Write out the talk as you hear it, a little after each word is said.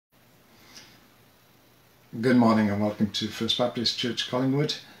Good morning and welcome to First Baptist Church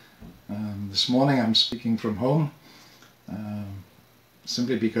Collingwood. This morning I'm speaking from home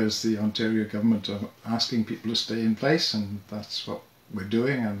simply because the Ontario government are asking people to stay in place, and that's what we're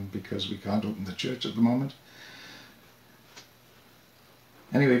doing, and because we can't open the church at the moment.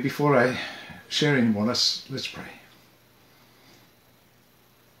 Anyway, before I share any more, let's pray.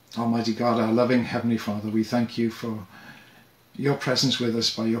 Almighty God, our loving Heavenly Father, we thank you for your presence with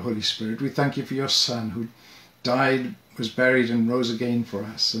us by your Holy Spirit. We thank you for your Son who died, was buried and rose again for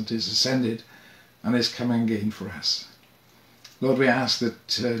us, and is ascended and is coming again for us. Lord, we ask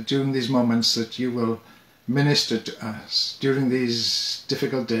that during these moments that you will minister to us during these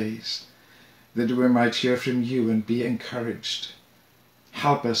difficult days, that we might hear from you and be encouraged.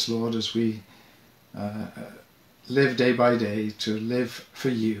 Help us, Lord, as we live day by day to live for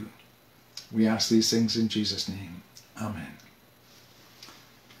you. We ask these things in Jesus' name. Amen.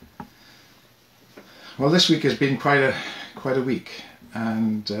 Well, this week has been quite a week,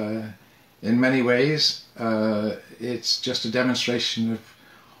 and in many ways it's just a demonstration of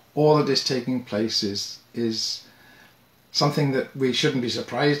all that is taking place is something that we shouldn't be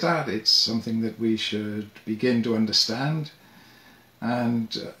surprised at. It's something that we should begin to understand,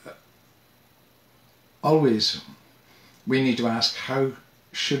 and always we need to ask, how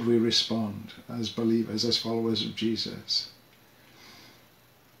should we respond as believers, as followers of Jesus?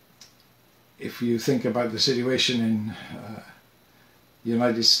 If you think about the situation in the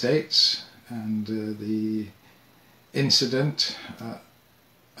United States and the incident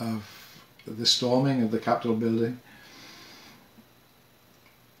of the storming of the Capitol building,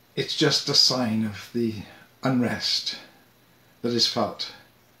 it's just a sign of the unrest that is felt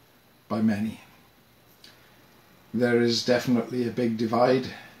by many. There is definitely a big divide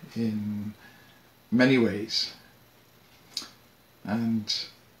in many ways, and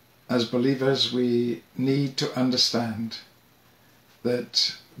as believers we need to understand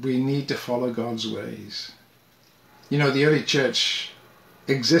that we need to follow God's ways. You know, the early church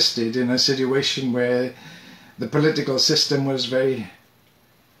existed in a situation where the political system was very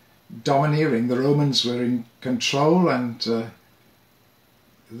domineering. The Romans were in control, and the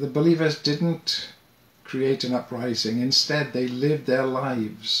believers didn't create an uprising. Instead, they lived their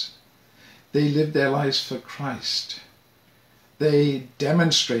lives. They lived their lives for Christ. They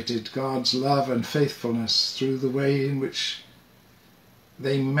demonstrated God's love and faithfulness through the way in which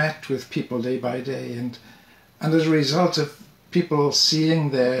they met with people day by day, and as a result of people seeing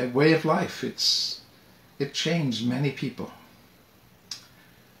their way of life, it changed many people.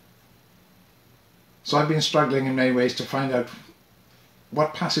 So I've been struggling in many ways to find out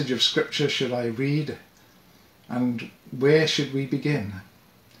what passage of Scripture should I read, and where should we begin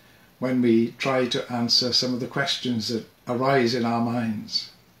when we try to answer some of the questions that arise in our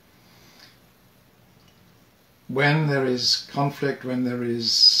minds. When there is conflict, when there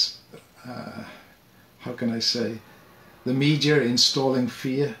is, how can I say, the media installing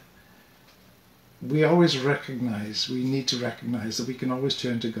fear, we need to recognize that we can always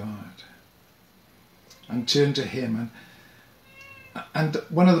turn to God and turn to Him. And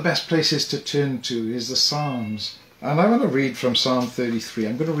one of the best places to turn to is the Psalms. And I want to read from Psalm 33.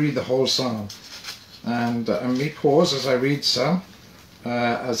 I'm going to read the whole Psalm. And me pause as I read some,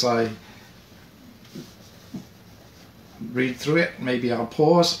 as I read through it. Maybe I'll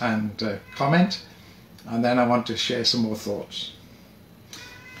pause and comment, and then I want to share some more thoughts.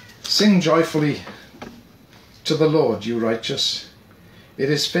 Sing joyfully to the Lord, you righteous. It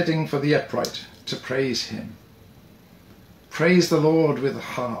is fitting for the upright to praise Him. Praise the Lord with the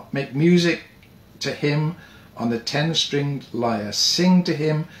harp. Make music to Him on the 10-stringed lyre. Sing to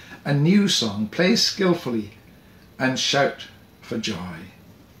Him a new song, play skillfully and shout for joy.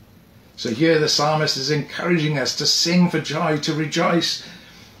 So here the psalmist is encouraging us to sing for joy, to rejoice.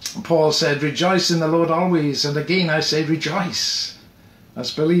 Paul said, rejoice in the Lord always, and again I say rejoice. As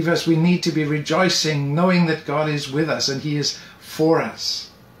believers we need to be rejoicing, knowing that God is with us and He is for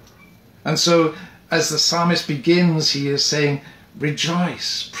us. And so as the psalmist begins, he is saying,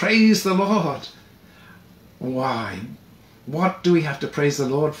 rejoice, praise the Lord. Why? What do we have to praise the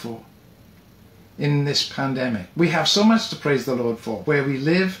Lord for in this pandemic? We have so much to praise the Lord for. Where we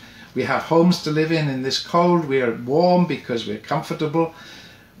live, we have homes to live in this cold. We are warm because we're comfortable.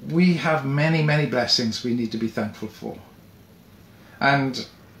 We have many, many blessings we need to be thankful for. And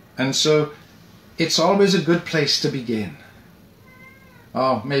so it's always a good place to begin.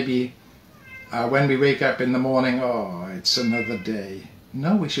 Oh, maybe when we wake up in the morning, oh, it's another day.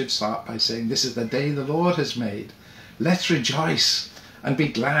 No, we should start by saying, this is the day the Lord has made. Let's rejoice and be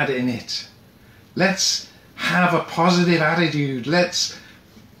glad in it. Let's have a positive attitude. Let's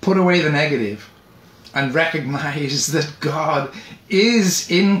put away the negative and recognize that God is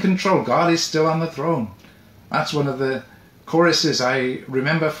in control. God is still on the throne. That's one of the choruses I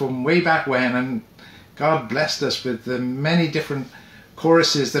remember from way back when, and God blessed us with the many different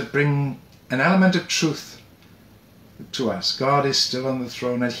choruses that bring an element of truth to us. God is still on the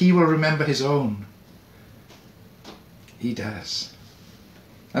throne, and he will remember his own. He does.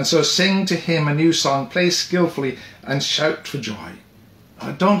 And so sing to him a new song, play skillfully and shout for joy.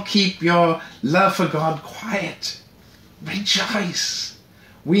 Don't keep your love for God quiet. Rejoice.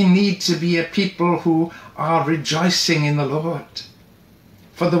 We need to be a people who are rejoicing in the Lord.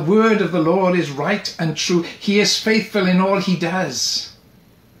 For the word of the Lord is right and true. He is faithful in all he does.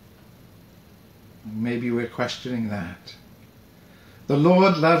 Maybe we're questioning that. The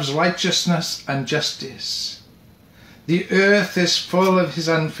Lord loves righteousness and justice. The earth is full of his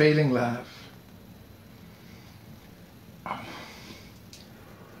unfailing love.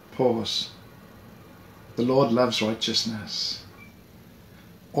 Pause. The Lord loves righteousness.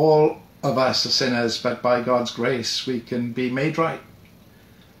 All of us are sinners, but by God's grace we can be made right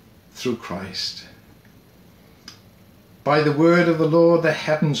through Christ. By the word of the Lord the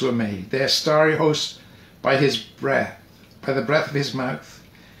heavens were made, their starry host by his breath, by the breath of his mouth.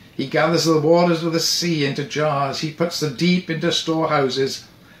 He gathers the waters of the sea into jars. He puts the deep into storehouses.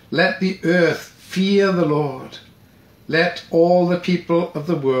 Let the earth fear the Lord. Let all the people of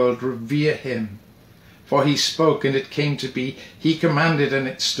the world revere him. For he spoke and it came to be. He commanded and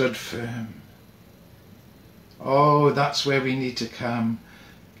it stood firm. Oh, that's where we need to come.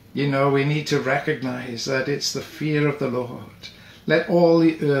 You know, we need to recognize that it's the fear of the Lord. Let all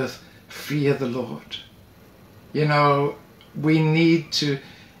the earth fear the Lord. You know, we need to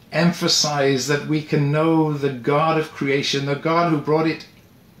emphasize that we can know the God of creation, the God who brought it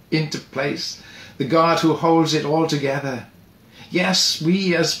into place, the God who holds it all together. Yes,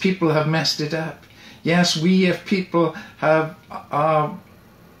 we as people have messed it up. Yes, we as people have,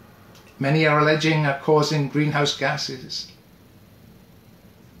 many are alleging, are causing greenhouse gases.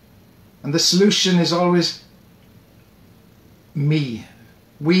 And the solution is always me.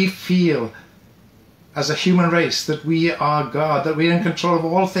 We feel as a human race that we are God, that we're in control of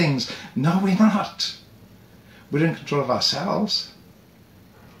all things. No, we're not. We're in control of ourselves.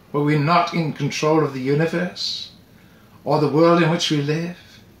 But we're not in control of the universe or the world in which we live.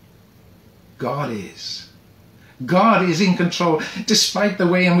 God is. God is in control. Despite the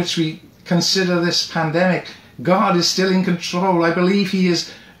way in which we consider this pandemic, God is still in control. I believe he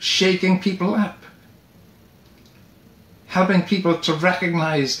is shaking people up, helping people to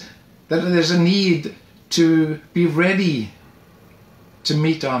recognize that there's a need to be ready to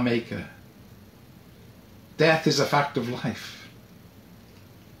meet our Maker. Death is a fact of life.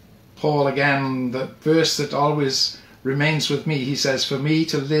 Paul, again, the verse that always remains with me, he says, for me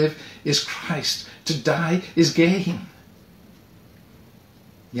to live is Christ, to die is gain.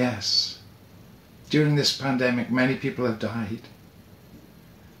 Yes, during this pandemic, many people have died.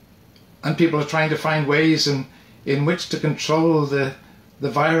 And people are trying to find ways in which to control the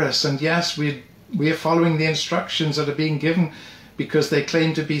virus. And yes, we are following the instructions that are being given because they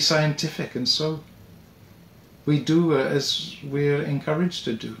claim to be scientific. And so we do as we're encouraged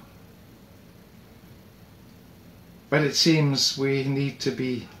to do. But it seems we need to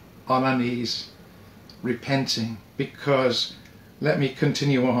be on our knees, repenting, because, let me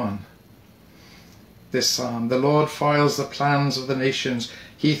continue on this psalm. The Lord foils the plans of the nations.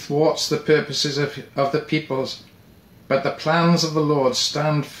 He thwarts the purposes of the peoples. But the plans of the Lord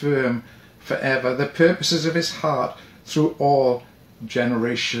stand firm forever, the purposes of his heart through all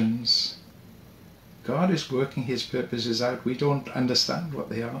generations. God is working his purposes out. We don't understand what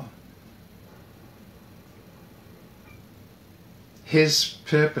they are. His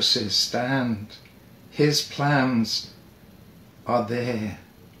purposes stand. His plans are there.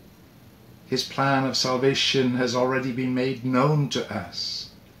 His plan of salvation has already been made known to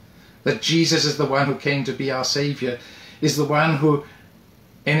us. That Jesus is the one who came to be our Saviour, is the one who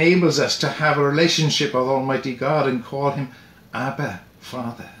enables us to have a relationship with Almighty God and call him Abba,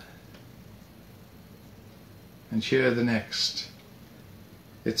 Father. And here the next.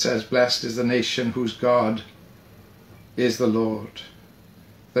 It says, blessed is the nation whose God is the Lord,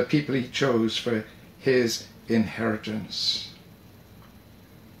 the people he chose for his inheritance.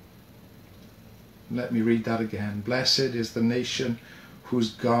 Let me read that again. Blessed is the nation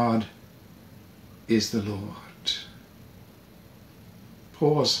whose God is the Lord.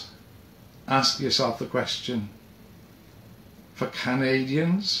 Pause. Ask yourself the question. For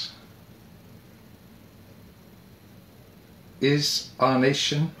Canadians, is our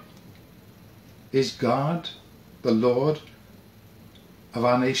nation, is God the Lord of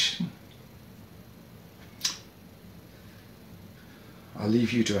our nation? I'll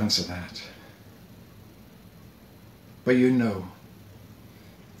leave you to answer that. But you know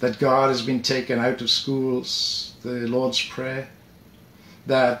that God has been taken out of schools, the Lord's Prayer,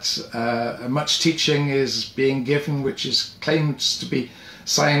 that much teaching is being given which is claims to be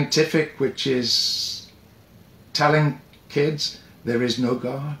scientific, which is telling kids there is no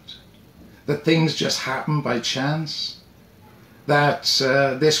God, that things just happen by chance, that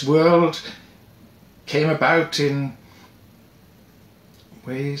this world came about in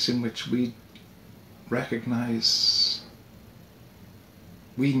ways in which we recognize,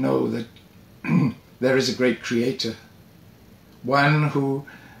 we know that there is a great creator, one who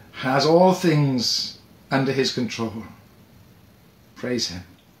has all things under his control. Praise him.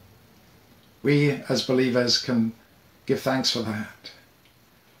 We as believers can give thanks for that.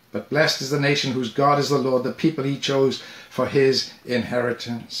 But blessed is the nation whose God is the Lord, the people he chose for his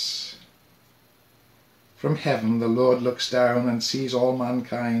inheritance. From heaven the Lord looks down and sees all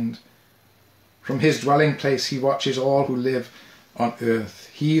mankind. From his dwelling place he watches all who live on earth.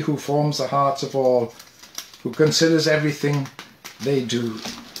 He who forms the hearts of all, who considers everything they do.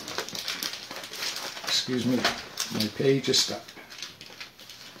 Excuse me, my page is stuck.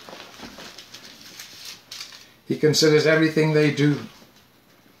 He considers everything they do.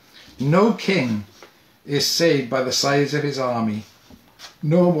 No king is saved by the size of his army.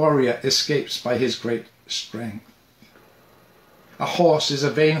 No warrior escapes by his great strength. A horse is a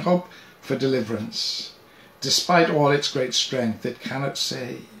vain hope for deliverance. Despite all its great strength, it cannot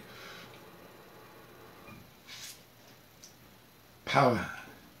save. Power.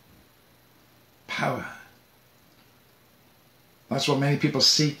 Power. That's what many people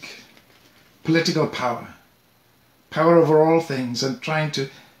seek. Political power. Power over all things, and trying to...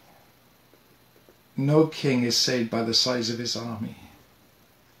 No king is saved by the size of his army.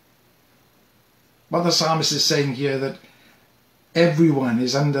 What the psalmist is saying here, that everyone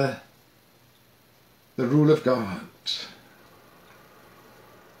is under the rule of God.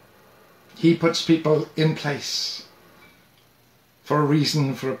 He puts people in place for a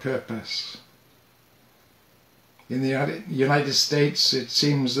reason, for a purpose. In the United States, it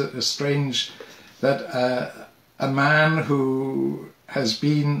seems that strange that a man who has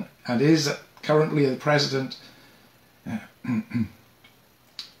been and is currently the president,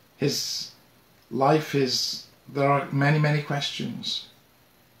 his life is, there are many, many questions.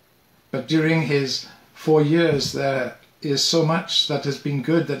 But during his 4 years, there is so much that has been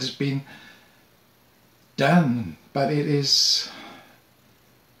good, that has been done, but it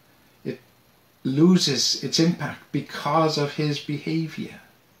loses its impact because of his behavior.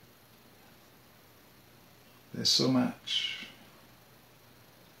 There's so much,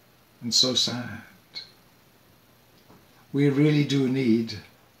 and so sad. We really do need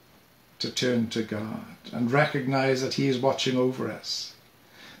to turn to God and recognize that he is watching over us.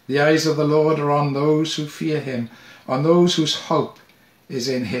 The eyes of the Lord are on those who fear him, on those whose hope is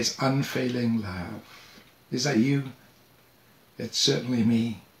in his unfailing love. Is that you? It's certainly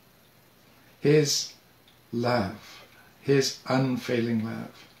me. His love, his unfailing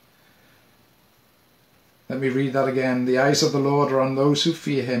love. Let me read that again. The eyes of the Lord are on those who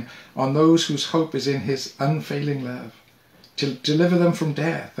fear him, on those whose hope is in his unfailing love, to deliver them from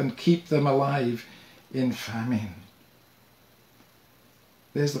death and keep them alive in famine.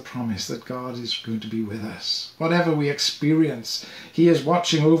 There's the promise that God is going to be with us. Whatever we experience, he is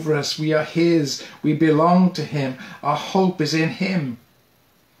watching over us. We are his. We belong to him. Our hope is in him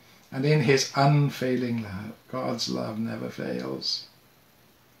and in his unfailing love. God's love never fails.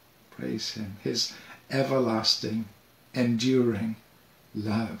 Praise him. His everlasting, enduring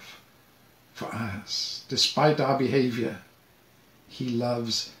love for us. Despite our behavior, he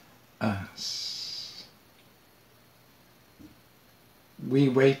loves us. We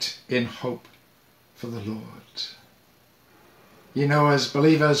wait in hope for the Lord. You know, as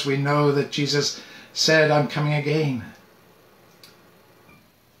believers, we know that Jesus said, I'm coming again.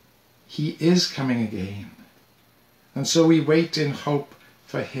 He is coming again. And so we wait in hope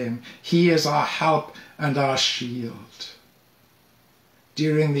for him. He is our help and our shield.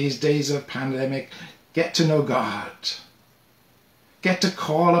 During these days of pandemic, get to know God. Get to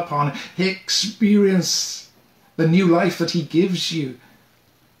call upon him. Experience the new life that he gives you.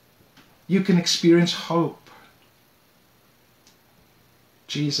 You can experience hope.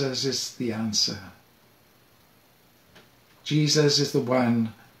 Jesus is the answer. Jesus is the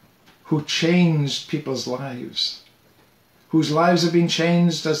one who changed people's lives, whose lives have been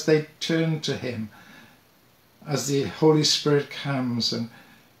changed as they turn to him, as the Holy Spirit comes and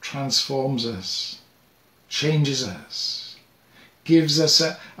transforms us, changes us, gives us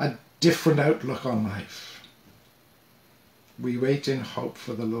a different outlook on life. We wait in hope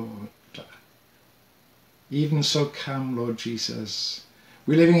for the Lord. Even so come, Lord Jesus.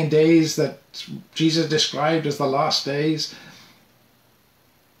 We're living in days that Jesus described as the last days.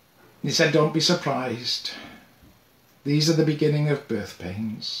 He said, don't be surprised. These are the beginning of birth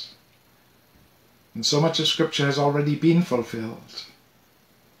pains. And so much of Scripture has already been fulfilled.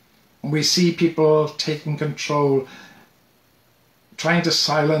 And we see people taking control, trying to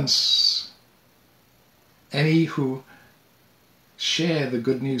silence any who share the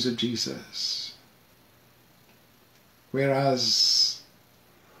good news of Jesus. Whereas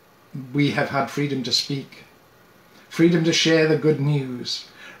we have had freedom to speak, freedom to share the good news,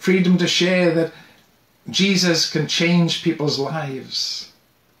 freedom to share that Jesus can change people's lives,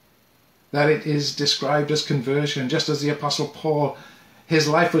 that it is described as conversion, just as the Apostle Paul, his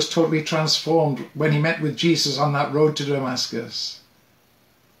life was totally transformed when he met with Jesus on that road to Damascus.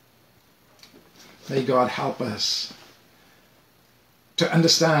 May God help us to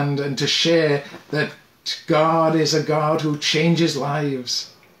understand and to share that God is a God who changes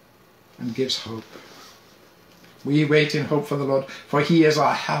lives and gives hope. We wait in hope for the Lord, for he is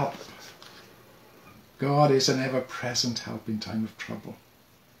our help. God is an ever-present help in time of trouble.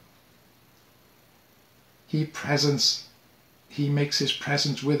 He makes his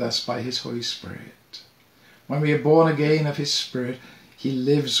presence with us by his Holy Spirit. When we are born again of his Spirit, he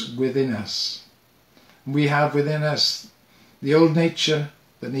lives within us. We have within us the old nature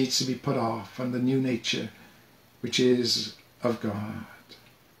that needs to be put off, and the new nature which is of God.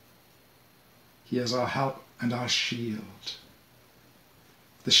 He is our help and our shield.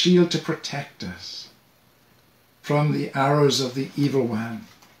 The shield to protect us from the arrows of the evil one.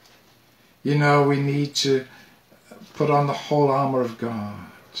 You know, we need to put on the whole armour of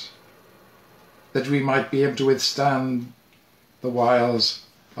God, that we might be able to withstand the wiles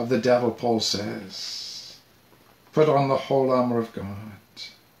of the devil, Paul says. Put on the whole armour of God.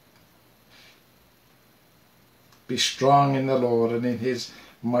 Be strong in the Lord and in his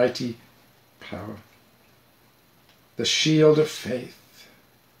mighty power. The shield of faith,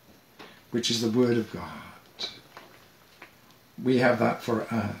 which is the word of God. We have that for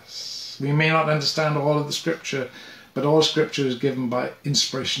us. We may not understand all of the Scripture, but all Scripture is given by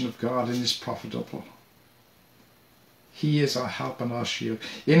inspiration of God and is profitable. He is our help and our shield.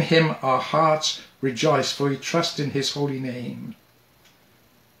 In him our hearts rejoice, for we trust in his holy name.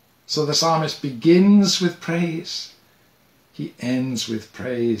 So the psalmist begins with praise. He ends with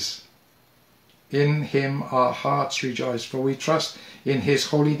praise. In him our hearts rejoice, for we trust in his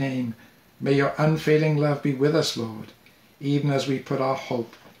holy name. May your unfailing love be with us, Lord, even as we put our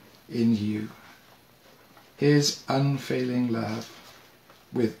hope in you. His unfailing love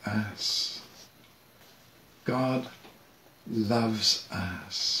with us. God loves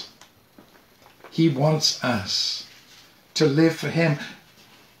us. He wants us to live for him,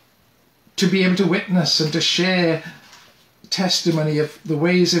 to be able to witness and to share testimony of the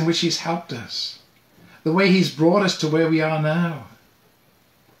ways in which he's helped us, the way he's brought us to where we are now,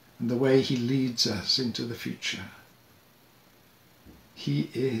 and the way he leads us into the future. He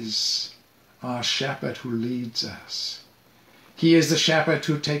is our shepherd who leads us. He is the shepherd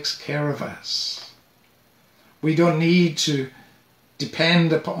who takes care of us. We don't need to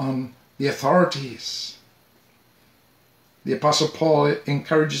depend upon the authorities. The Apostle Paul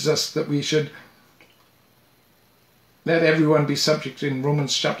encourages us that we should let everyone be subject in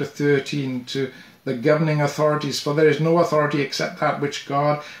Romans chapter 13 to the governing authorities, for there is no authority except that which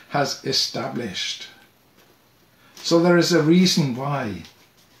God has established. So there is a reason why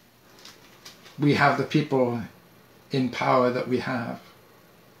we have the people in power that we have.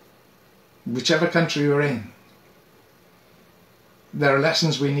 Whichever country we're in, there are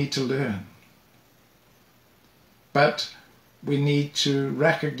lessons we need to learn. But we need to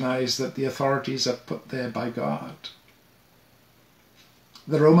recognize that the authorities are put there by God.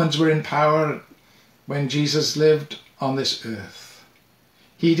 The Romans were in power when Jesus lived on this earth.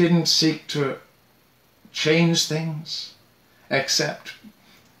 He didn't seek to change things except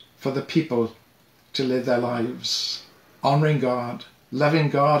for the people to live their lives honoring God,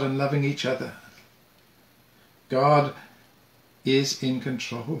 loving and loving each other. God is in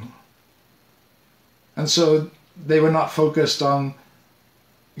control. And so they were not focused on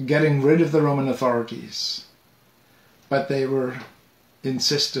getting rid of the Roman authorities, but they were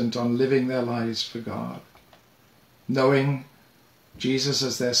insistent on living their lives for God, knowing Jesus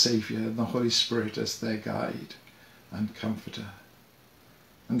as their Saviour and the Holy Spirit as their guide and comforter,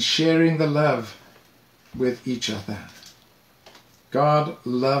 and sharing the love with each other. God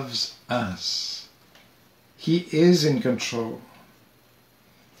loves us. He is in control.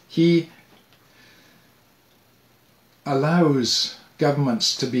 He allows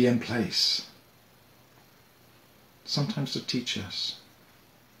governments to be in place, sometimes to teach us.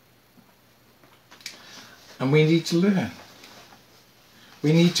 And we need to learn.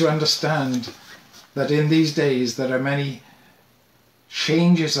 We need to understand that in these days there are many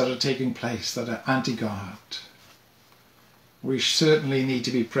changes that are taking place that are anti-God. We certainly need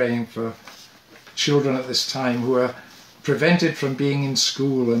to be praying for children at this time who are prevented from being in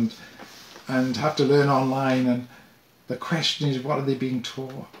school and have to learn online, and the question is, what are they being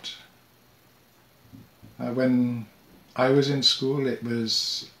taught? When I was in school, it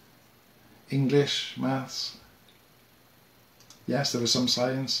was English, maths. Yes, there was some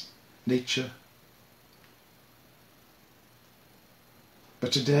science, nature.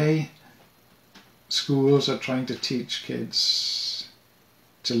 But today, schools are trying to teach kids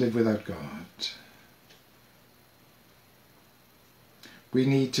to live without God. We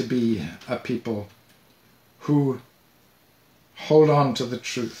need to be a people who hold on to the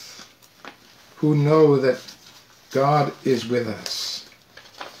truth, who know that God is with us.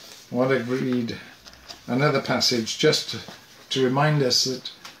 I want to read another passage just to remind us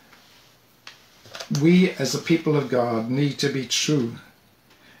that we as the people of God need to be true,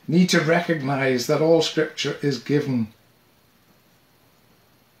 need to recognize that all Scripture is given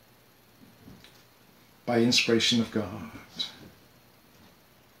by inspiration of God.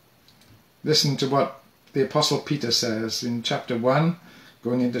 Listen to what the Apostle Peter says in chapter 1,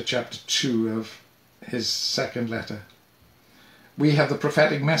 going into chapter 2 of his second letter. We have the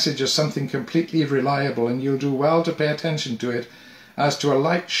prophetic message as something completely reliable, and you'll do well to pay attention to it as to a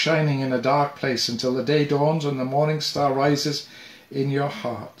light shining in a dark place until the day dawns and the morning star rises in your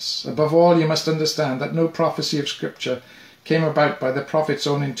hearts. Above all, you must understand that no prophecy of Scripture came about by the prophet's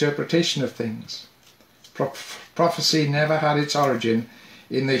own interpretation of things. Prophecy never had its origin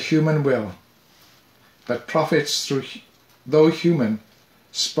in the human will, but prophets, though human,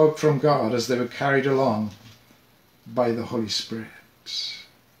 spoke from God as they were carried along by the Holy Spirit.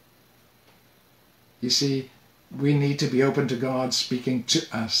 You see, we need to be open to God speaking to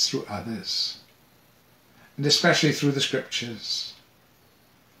us through others, and especially through the Scriptures.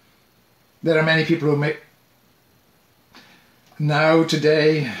 There are many people who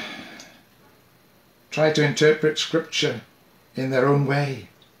today, try to interpret Scripture in their own way.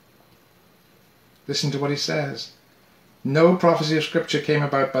 Listen to what he says. No prophecy of Scripture came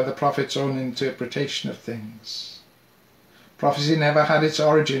about by the prophet's own interpretation of things. Prophecy never had its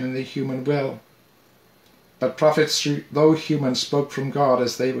origin in the human will, but prophets, though human, spoke from God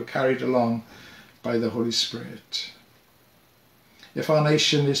as they were carried along by the Holy Spirit. If our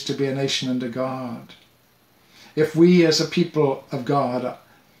nation is to be a nation under God, if we as a people of God,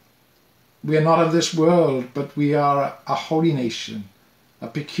 we are not of this world, but we are a holy nation, a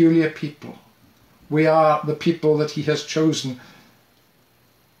peculiar people. We are the people that he has chosen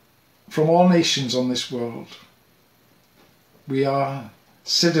from all nations on this world. We are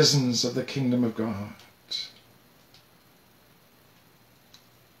citizens of the kingdom of God.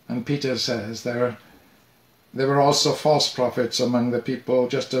 And Peter says there were also false prophets among the people,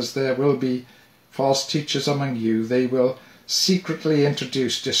 just as there will be false teachers among you. They will secretly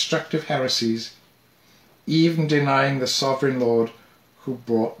introduce destructive heresies, even denying the sovereign Lord who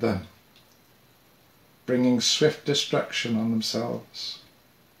brought them, bringing swift destruction on themselves.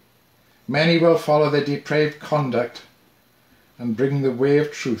 Many will follow their depraved conduct and bring the way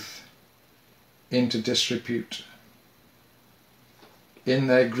of truth into disrepute. In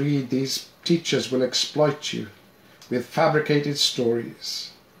their greed, these teachers will exploit you with fabricated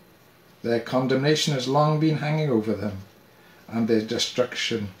stories. Their condemnation has long been hanging over them, and their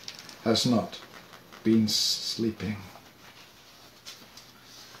destruction has not been sleeping.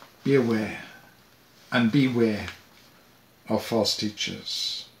 Be aware and beware of false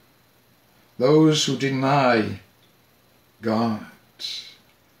teachers, those who deny God,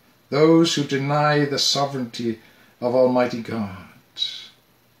 those who deny the sovereignty of Almighty God.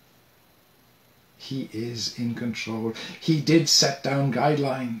 He is in control. He did set down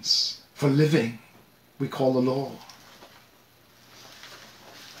guidelines for living, we call the law.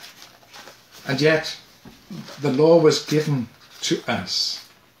 And yet, the law was given to us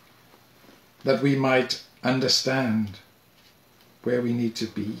that we might understand where we need to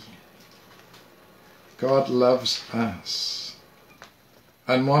be. God loves us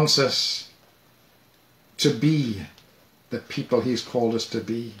and wants us to be the people he's called us to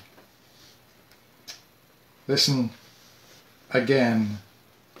be. Listen again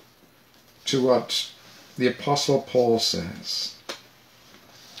to what the Apostle Paul says.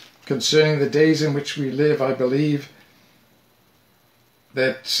 Concerning the days in which we live, I believe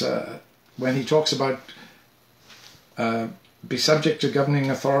that when he talks about be subject to governing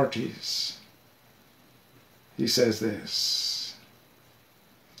authorities. He says this: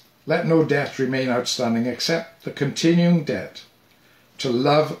 let no debt remain outstanding except the continuing debt to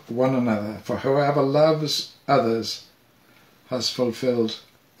love one another, for whoever loves others has fulfilled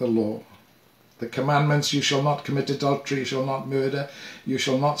the law. The commandments, you shall not commit adultery, you shall not murder, you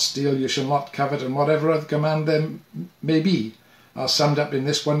shall not steal, you shall not covet, and whatever other command there may be, are summed up in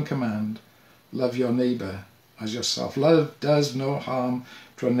this one command: love your neighbour as yourself. Love does no harm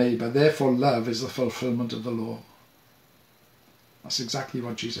to a neighbour. Therefore love is the fulfilment of the law. That's exactly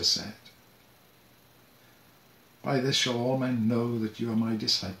what Jesus said. By this shall all men know that you are my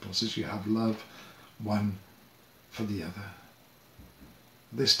disciples, as you have love one for the other.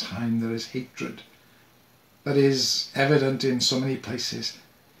 This time there is hatred that is evident in so many places.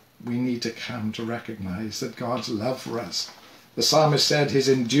 We need to come to recognize that God's love for us. The psalmist said his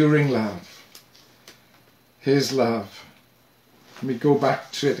enduring love. His love. Let me go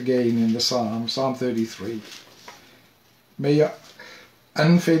back to it again in the Psalm 33. May your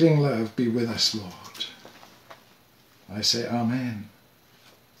unfailing love be with us, Lord. I say amen.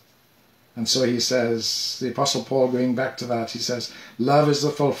 And so he says, the Apostle Paul, going back to that, he says, love is the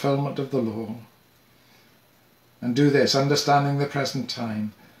fulfillment of the law. And do this, understanding the present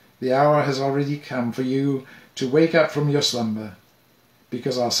time. The hour has already come for you to wake up from your slumber,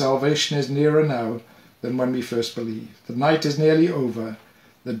 because our salvation is nearer now than when we first believed. The night is nearly over,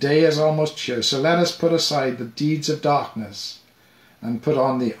 the day is almost here, so let us put aside the deeds of darkness and put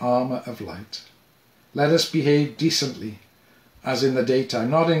on the armour of light. Let us behave decently, as in the daytime,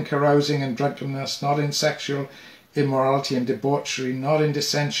 not in carousing and drunkenness, not in sexual immorality and debauchery, not in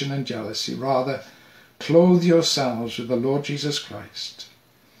dissension and jealousy. Rather, clothe yourselves with the Lord Jesus Christ,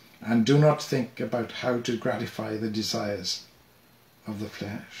 and do not think about how to gratify the desires of the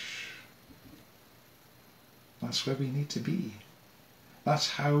flesh. That's where we need to be.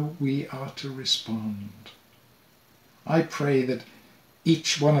 That's how we are to respond. I pray that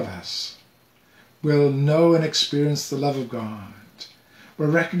each one of us will know and experience the love of God, will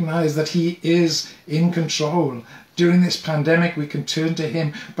recognize that He is in control. During this pandemic we can turn to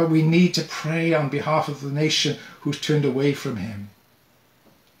Him, but we need to pray on behalf of the nation who's turned away from Him.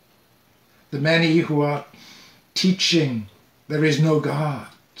 The many who are teaching there is no God.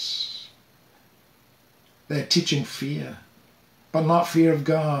 They're teaching fear, but not fear of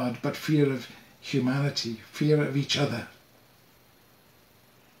God, but fear of humanity, fear of each other.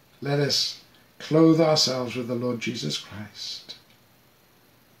 Let us clothe ourselves with the Lord Jesus Christ.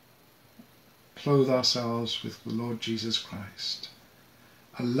 Clothe ourselves with the Lord Jesus Christ.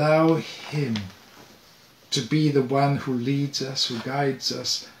 Allow Him to be the one who leads us, who guides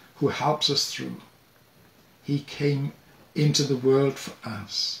us, who helps us through. He came into the world for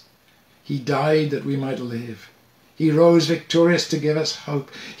us. He died that we might live. He rose victorious to give us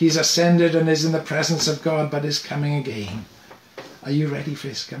hope. He's ascended and is in the presence of God, but is coming again. Are you ready for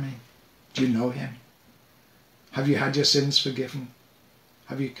His coming? Do you know Him? Have you had your sins forgiven?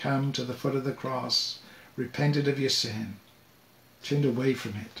 Have you come to the foot of the cross, repented of your sin, turned away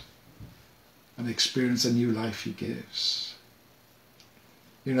from it, and experienced the new life He gives?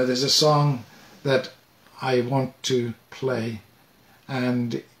 You know, there's a song that I want to play,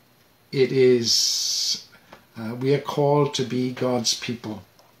 and it is, we are called to be God's people.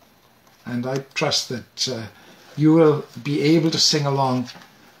 And I trust that you will be able to sing along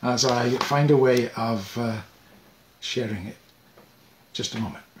as I find a way of sharing it. Just a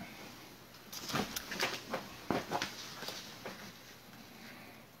moment.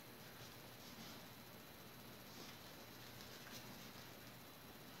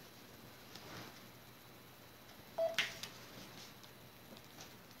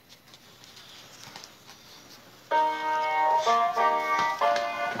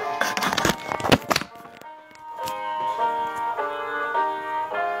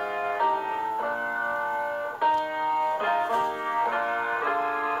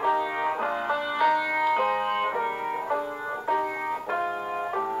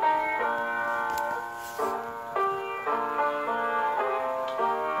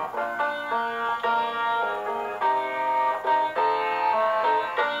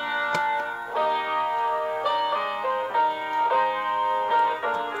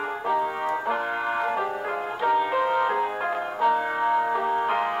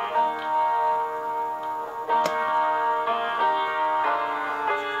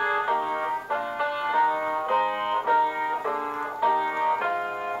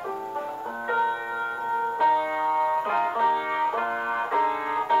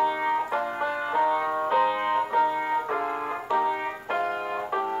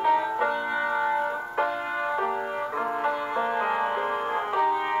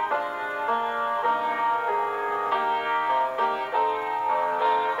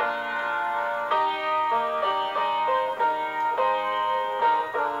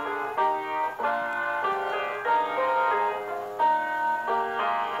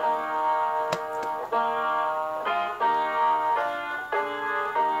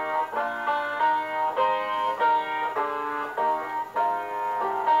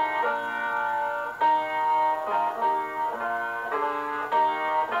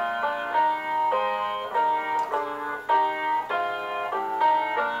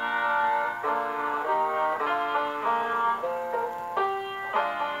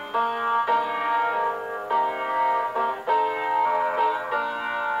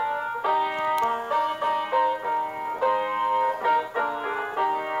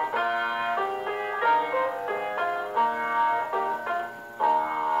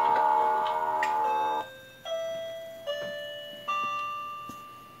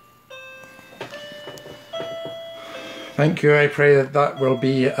 Thank you. I pray that that will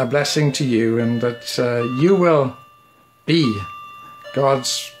be a blessing to you, and that you will be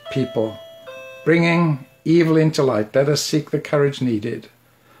God's people, bringing evil into light. Let us seek the courage needed,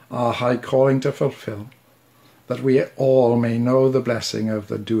 our high calling to fulfill, that we all may know the blessing of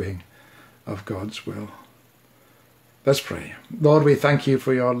the doing of God's will. Let's pray. Lord, we thank you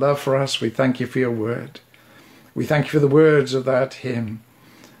for your love for us. We thank you for your word. We thank you for the words of that hymn.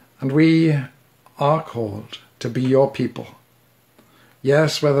 And we are called to be your people.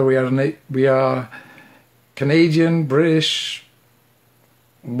 Yes, whether we are Canadian, British,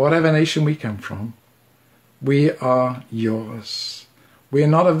 whatever nation we come from, we are yours. We are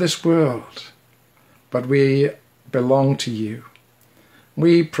not of this world, but we belong to you.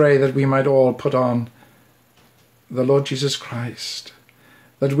 We pray that we might all put on the Lord Jesus Christ,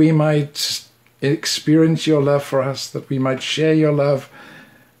 that we might experience your love for us, that we might share your love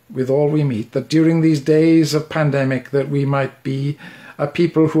with all we meet, that during these days of pandemic that we might be a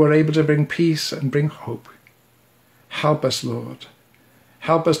people who are able to bring peace and bring hope. Help us, Lord.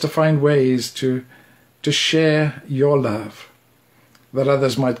 Help us to find ways to share your love, that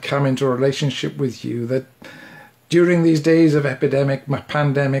others might come into a relationship with you, that during these days of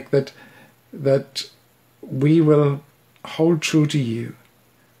pandemic, that we will hold true to you,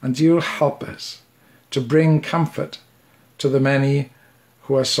 and you'll help us to bring comfort to the many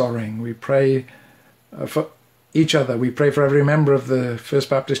who are sorrowing. We pray for each other. We pray for every member of the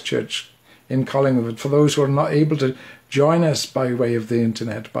First Baptist Church in Collingwood, for those who are not able to join us by way of the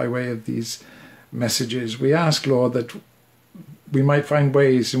internet, by way of these messages. We ask, Lord, that we might find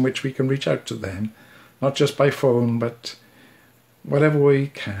ways in which we can reach out to them, not just by phone, but whatever we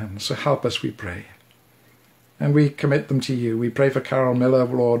can. So help us, we pray. And we commit them to you. We pray for Carol Miller,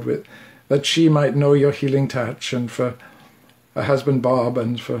 Lord, that she might know your healing touch, and for her husband Bob,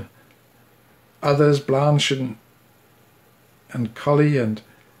 and for others, Blanche and Collie,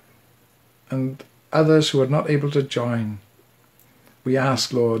 and others who are not able to join. We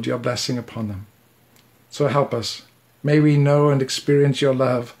ask, Lord, your blessing upon them. So help us. May we know and experience your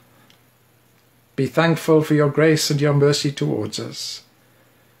love. Be thankful for your grace and your mercy towards us.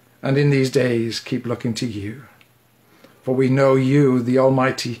 And in these days, keep looking to you. For we know you, the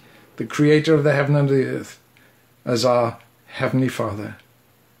Almighty, the Creator of the heaven and the earth, as our Heavenly Father,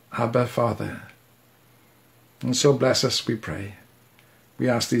 Abba Father. And so bless us, we pray. We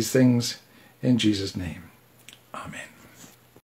ask these things in Jesus' name. Amen.